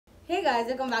Hey guys,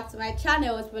 welcome back to my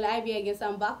channel. It's Will I be again? So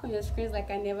I'm back on your screens like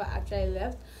I never actually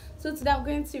left. So today I'm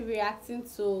going to be reacting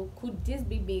to Could This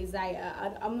Be Messiah?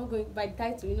 I'm not going by the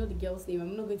title, you know the girl's name.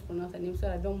 I'm not going to pronounce her name so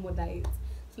I don't murder it.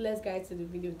 So let's get to the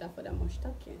video without further much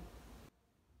talking.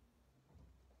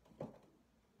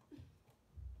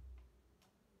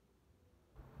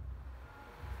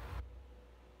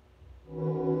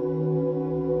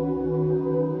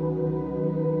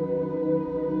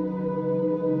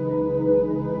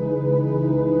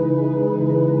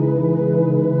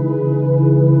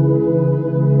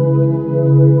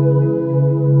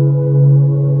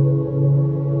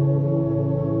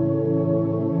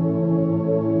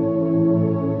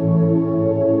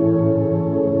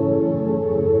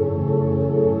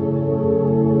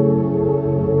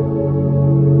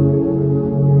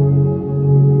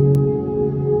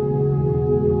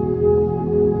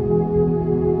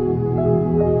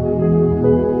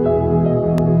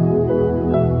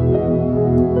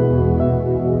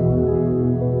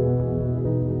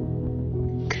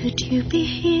 Could you be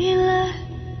healer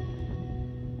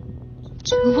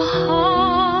to a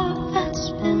heart that's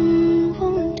been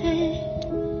wounded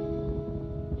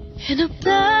in a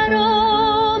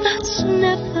battle that's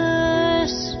never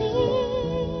seen?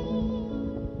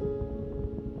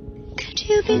 Could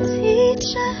you be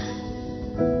teacher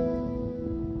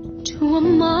to a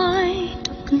mind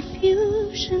of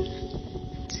confusion?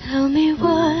 Tell me,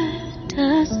 what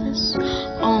does this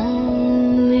all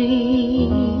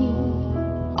mean?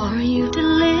 Are you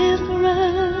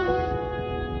deliverer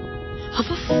of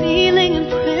a feeling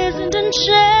imprisoned in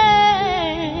chains?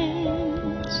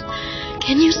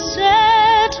 Can you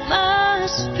set my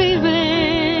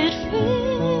spirit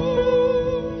free?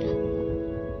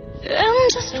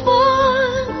 And just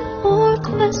one more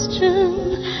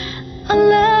question,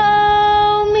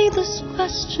 allow me this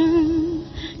question: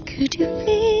 could you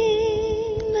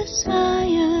be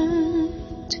Messiah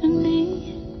to me?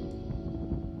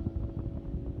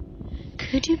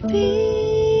 Could you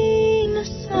be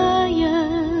Messiah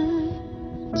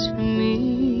to me?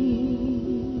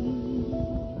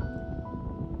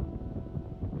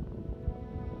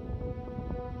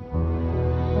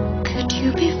 Could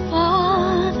you be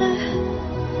Father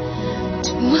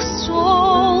to a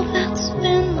soul that's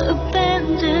been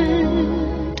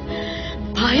abandoned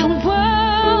by a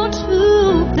world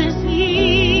too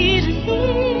busy to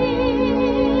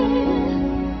hear?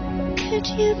 Could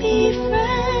you be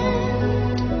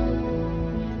friend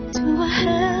to a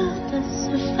helpless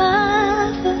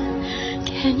survivor?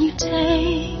 Can you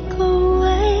take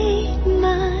away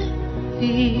my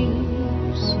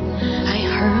fears? I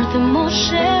heard them all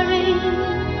sharing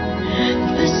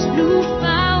this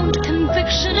newfound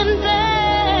conviction, and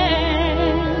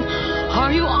then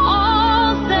are you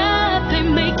all that they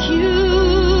make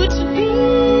you to be?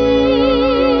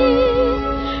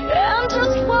 And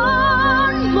just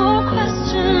one more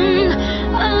question,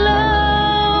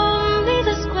 allow me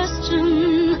this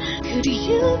question: could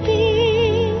you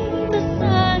be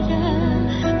Messiah?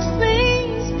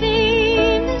 Please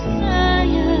be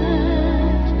Messiah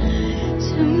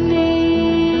to me.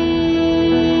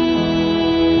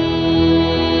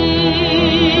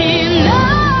 And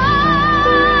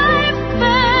I've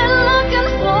been looking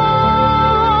for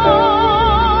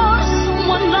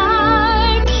someone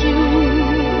like you,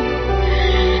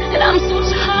 and I'm so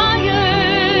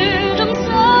tired, I'm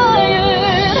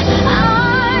tired.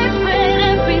 I've read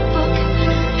every book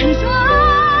and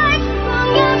I've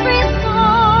sung every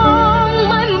song.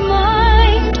 My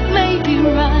mind may be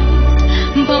right,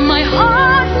 but my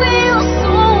heart feels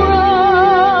so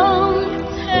wrong.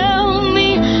 Tell me,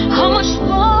 how much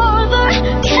farther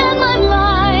can my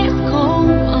life go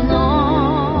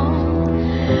along?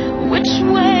 Which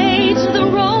way do the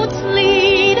roads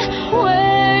lead?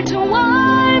 Where do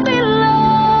I belong?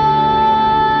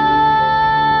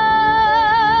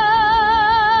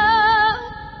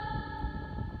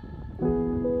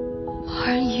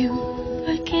 Are you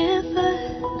forgiver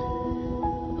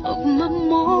of my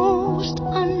most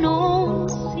unknown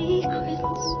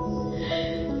secrets?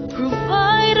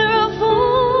 Provider of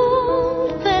all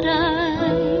that I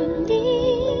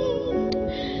need?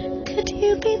 Could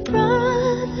you be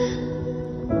brother,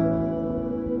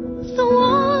 the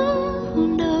one who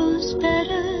knows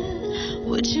better?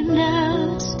 Would you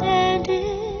now stand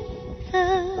in the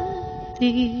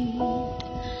lead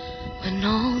when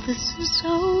all this is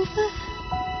over?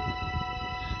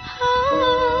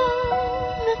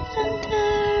 The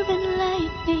thunder and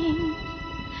lightning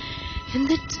in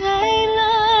the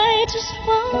daylight, just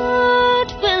what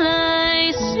will I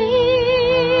see?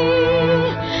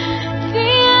 The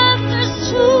answers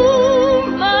to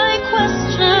my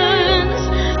questions,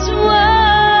 to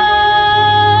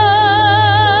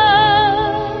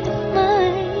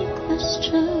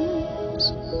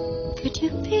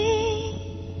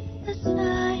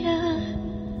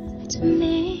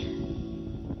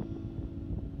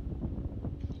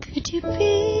you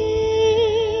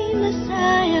be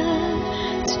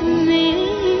Messiah to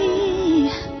me?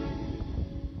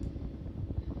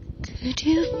 Could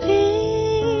you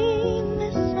be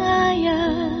Messiah?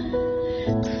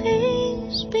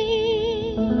 Please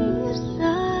be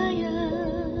Messiah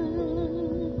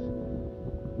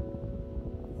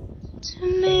to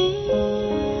me.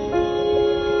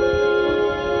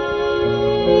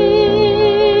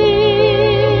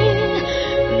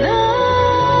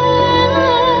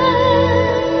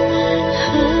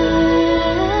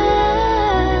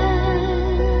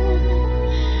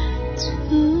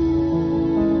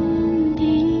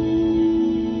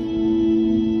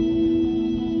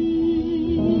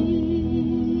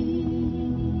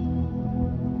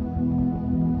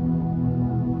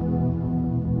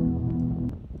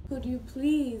 Could you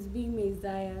please be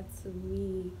Messiah to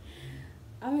me?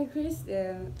 I'm a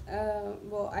Christian.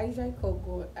 Well, I usually call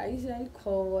God. I usually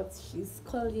call what she's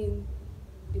calling,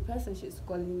 the person she's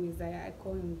calling Messiah. I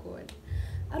call him God.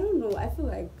 I don't know. I feel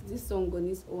like this song on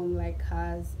its own like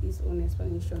has its own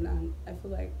explanation, and I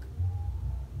feel like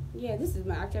yeah, this is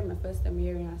my first time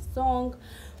hearing a song,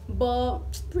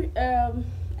 but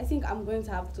I think I'm going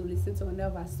to have to listen to one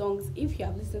of her songs. If you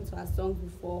have listened to her song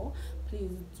before,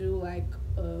 please do like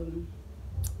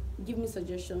give me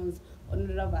suggestions on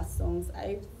one of her songs.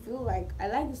 I feel like I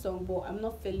like the song, but I'm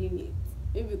not feeling it.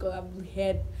 Maybe because I've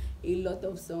heard a lot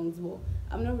of songs, but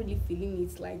I'm not really feeling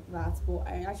it like that. But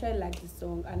I actually like the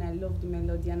song, and I love the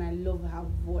melody, and I love her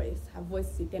voice. Her voice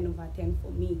is a 10/10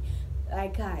 for me.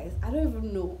 Like guys, I don't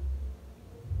even know.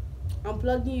 I'm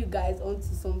plugging you guys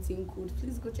onto something good.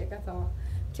 Please go check her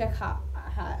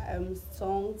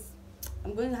songs.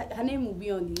 Her name will be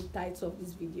on the title of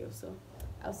this video. So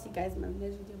I'll see you guys in my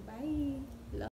next video. Bye. Love.